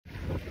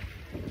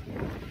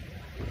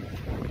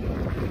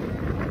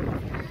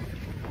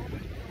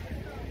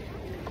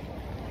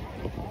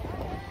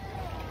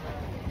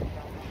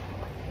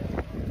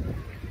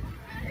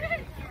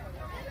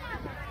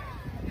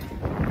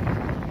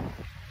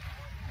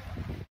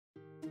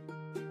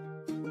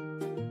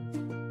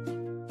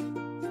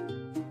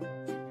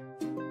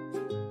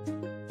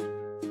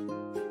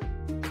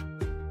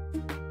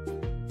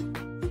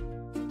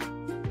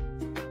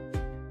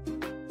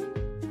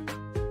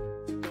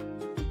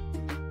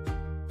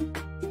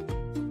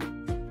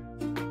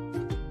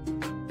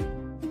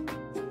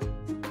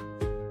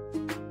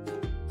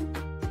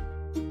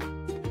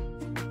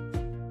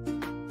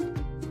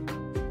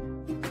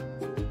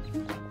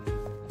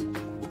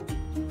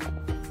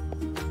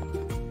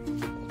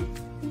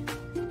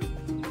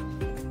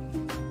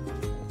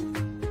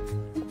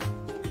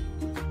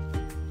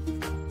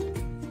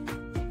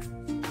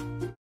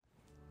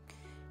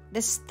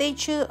The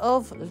Statue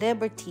of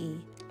Liberty,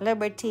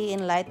 Liberty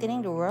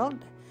Enlightening the World,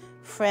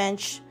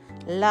 French,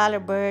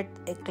 Lalibert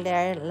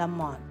Eclair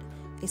Lamont,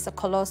 is a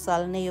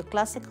colossal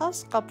neoclassical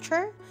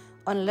sculpture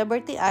on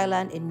Liberty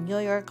Island in New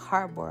York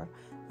Harbor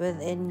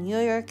within New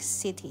York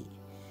City.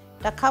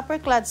 The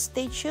copper-clad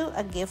statue,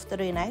 a gift to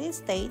the United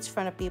States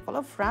from the people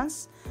of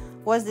France,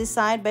 was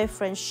designed by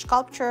French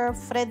sculptor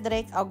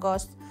Frédéric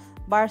Auguste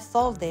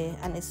Bartholdi,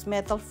 and its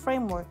metal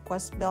framework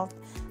was built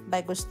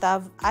by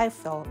Gustave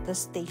Eiffel. The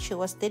statue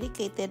was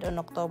dedicated on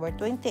October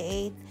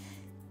 28,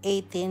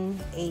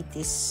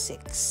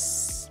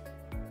 1886.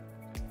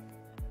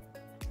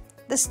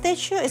 The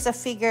statue is a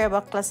figure of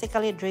a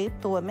classically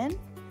draped woman,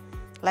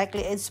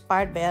 likely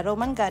inspired by a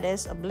Roman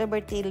goddess of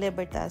liberty,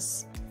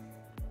 Libertas.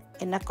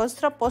 In a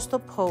contrapposto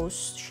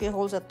pose, she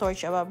holds a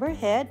torch above her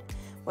head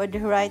with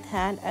her right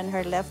hand, and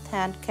her left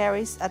hand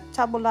carries a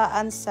tabula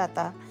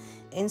ansata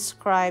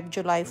inscribed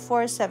July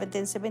 4,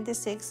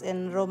 1776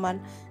 in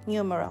Roman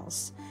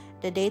numerals,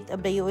 the date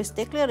of the U.S.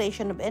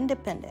 Declaration of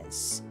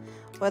Independence.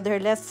 With her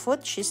left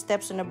foot, she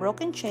steps on a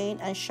broken chain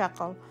and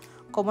shackle,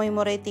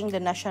 commemorating the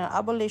national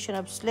abolition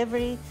of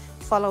slavery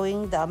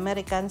following the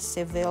American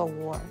Civil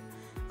War.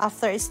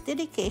 After its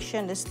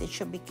dedication, the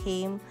statue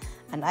became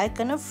an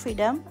icon of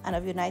freedom and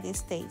of the United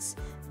States,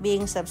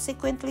 being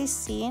subsequently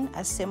seen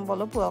as a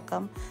symbol of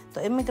welcome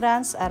to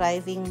immigrants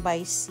arriving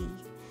by sea.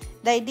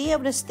 The idea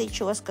of the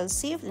statue was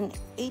conceived in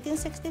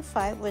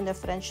 1865 when the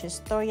French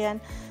historian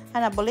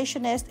and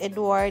abolitionist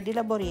Edouard de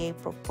la Bourrière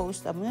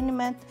proposed a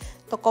monument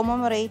to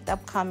commemorate the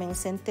upcoming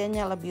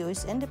centennial of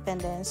U.S.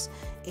 independence,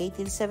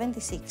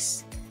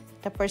 1876,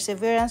 the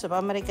perseverance of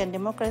American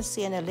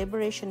democracy and the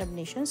liberation of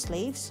nation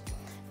slaves.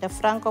 The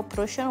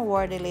Franco-Prussian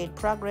War delayed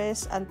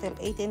progress until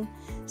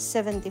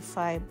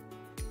 1875,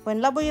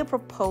 when La Bourrière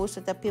proposed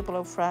that the people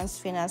of France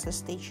finance a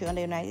statue and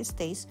the United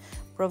States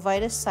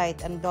provide a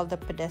site and build a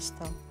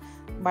pedestal.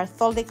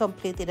 Bartholdi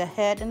completed the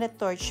head and the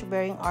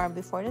torch-bearing arm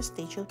before the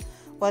statue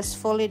was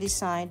fully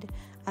designed,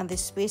 and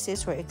these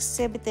pieces were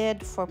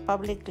exhibited for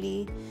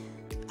publicly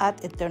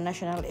at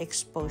international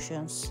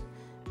expositions.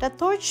 The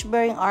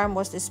torch-bearing arm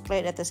was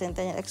displayed at the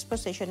Centennial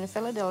Exposition in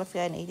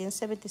Philadelphia in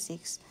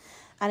 1876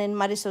 and in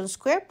Madison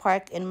Square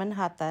Park in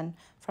Manhattan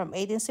from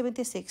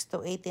 1876 to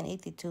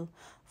 1882.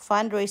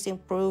 Fundraising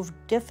proved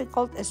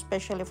difficult,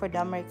 especially for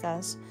the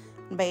Americans.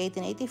 By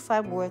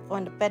 1885, work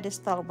on the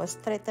pedestal was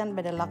threatened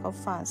by the lack of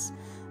funds.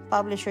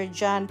 Publisher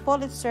John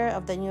Pulitzer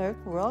of the New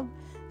York World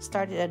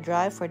started a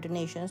drive for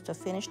donations to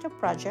finish the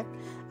project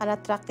and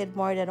attracted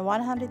more than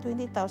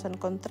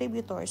 120,000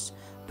 contributors,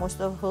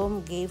 most of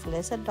whom gave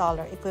less than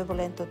 $1,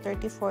 equivalent to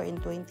 34 in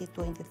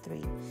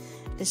 2023.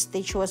 The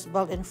statue was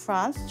built in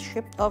France,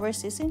 shipped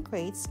overseas in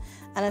crates,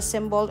 and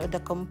assembled on the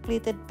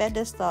completed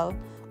pedestal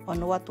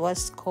on what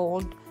was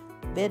called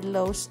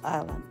Bedloe's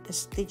Island. The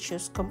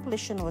statue's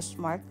completion was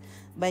marked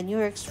by New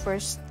York's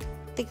first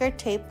ticker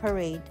tape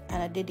parade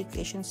and a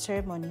dedication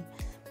ceremony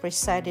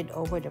presided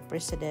over by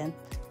President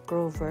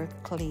Grover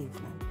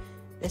Cleveland.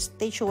 The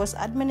statue was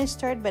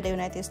administered by the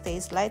United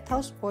States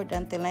Lighthouse Board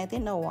until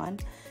 1901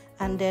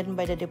 and then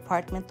by the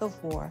Department of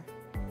War.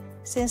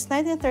 Since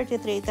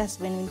 1933, it has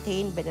been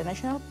maintained by the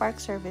National Park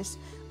Service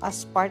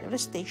as part of the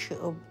Statue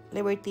of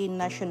Liberty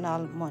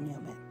National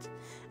Monument.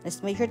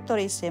 It's a major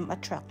tourism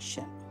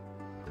attraction.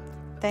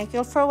 Thank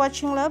you all for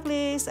watching,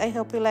 lovelies. I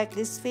hope you like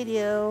this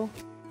video.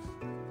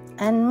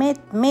 And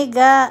meet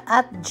Mega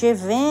at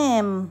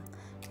Jevim.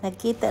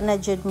 Nagkita na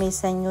jud mi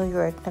sa New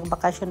York.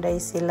 Nagbakasyon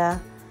dahil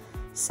sila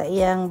sa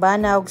iyang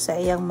banawg,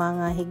 sa iyang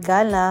mga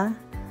higala.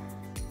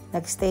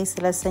 Nagstay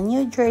sila sa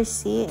New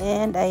Jersey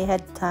and I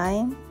had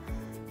time.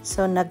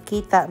 So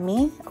nagkita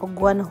mi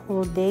og one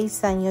whole day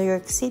sa New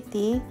York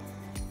City.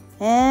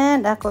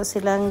 And ako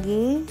silang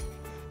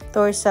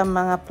tour sa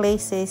mga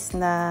places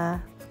na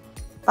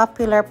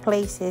popular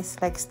places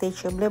like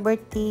Statue of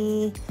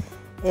Liberty,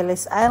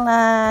 Ellis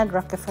Island,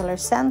 Rockefeller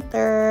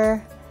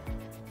Center,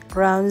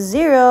 Ground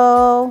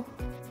Zero,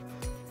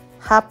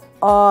 hop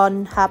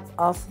on, hop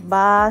off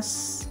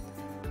bus,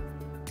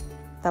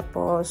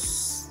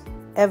 tapos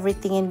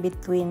everything in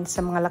between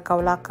sa mga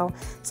lakaw-lakaw.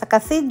 Sa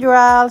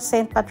Cathedral,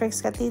 St.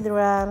 Patrick's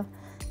Cathedral.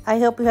 I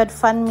hope you had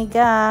fun,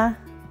 Miga.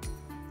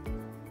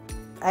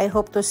 I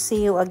hope to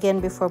see you again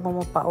before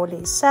mo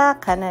pauli sa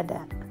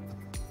Canada.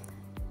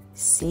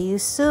 See you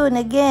soon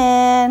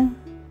again.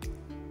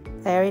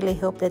 I really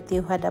hope that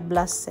you had a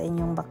blast sa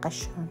inyong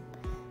bakasyon.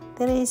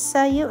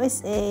 Teresa,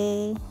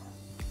 USA.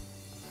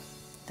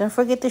 Don't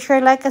forget to share,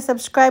 like, and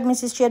subscribe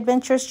Mrs. G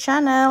Adventures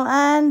channel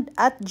and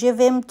at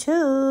Jevim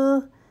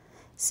too.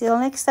 See you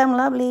next time,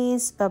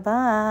 lovelies.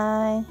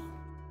 Bye-bye.